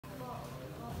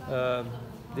Uh,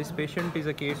 this patient is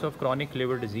a case of chronic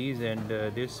liver disease, and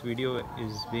this video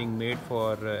is being made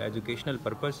for educational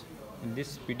purpose. In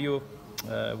this video,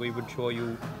 we would show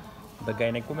you the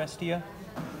gynecomastia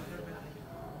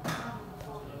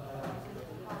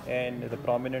and the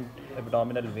prominent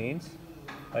abdominal veins.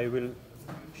 I will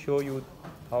show you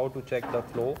how to check the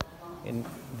flow in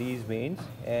these veins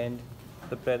and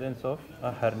the presence of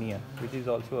a hernia, which is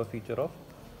also a feature of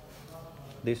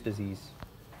this disease.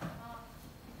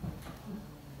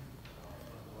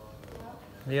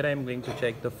 Here I am going to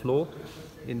check the flow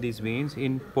in these veins.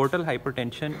 In portal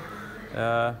hypertension,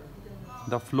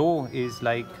 the flow is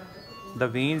like the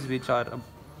veins which are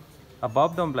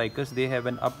above the umbilicus, they have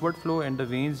an upward flow, and the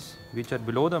veins which are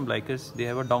below the umbilicus, they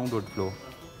have a downward flow.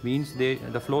 Means the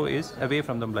flow is away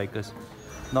from the umbilicus.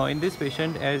 Now in this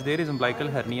patient, as there is umbilical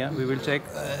hernia, we will check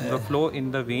the flow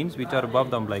in the veins which are above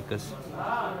the umbilicus.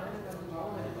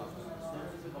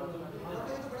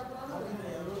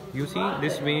 You see,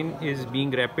 this vein is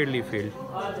being rapidly filled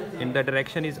and the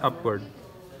direction is upward.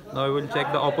 Now I will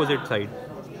check the opposite side.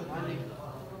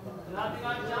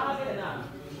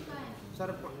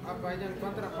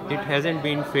 It hasn't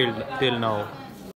been filled till now.